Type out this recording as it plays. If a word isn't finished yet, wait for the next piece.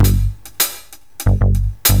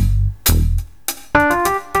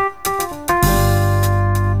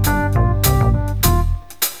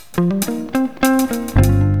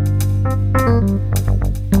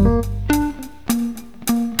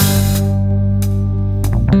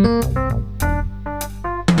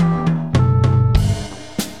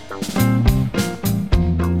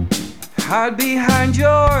Hide behind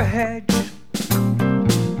your hedge.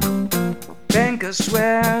 Banker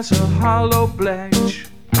swears a hollow pledge.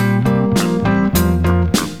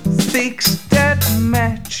 Fix that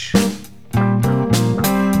match.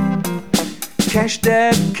 Cash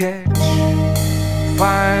that catch.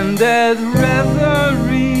 Find that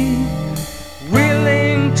reverie.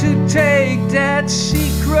 Willing to take that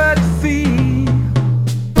secret fee.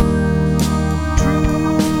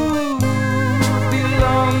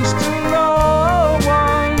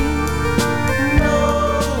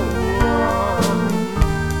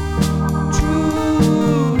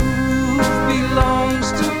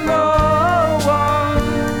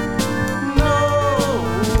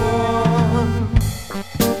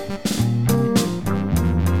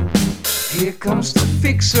 Here comes the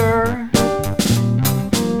fixer.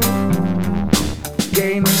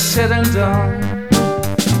 Game is said and done.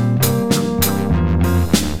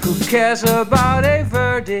 Who cares about a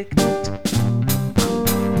verdict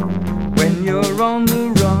when you're on the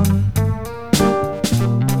run?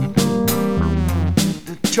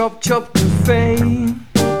 The Chop Chop Cafe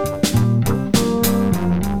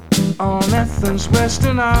on Athens'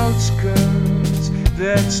 western outskirts.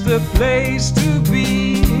 That's the place to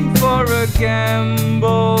be for a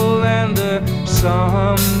gamble and a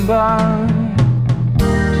samba.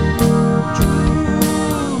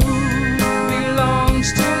 Truth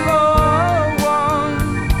belongs to no one,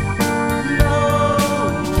 no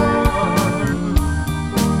one.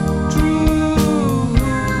 Truth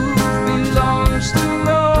belongs to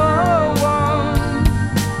no one,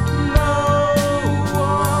 no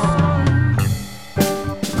one.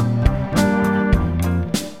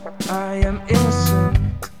 I am innocent.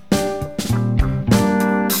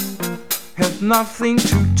 Have nothing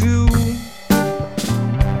to do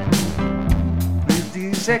with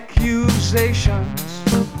these accusations.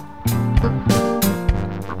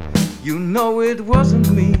 You know it wasn't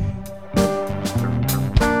me.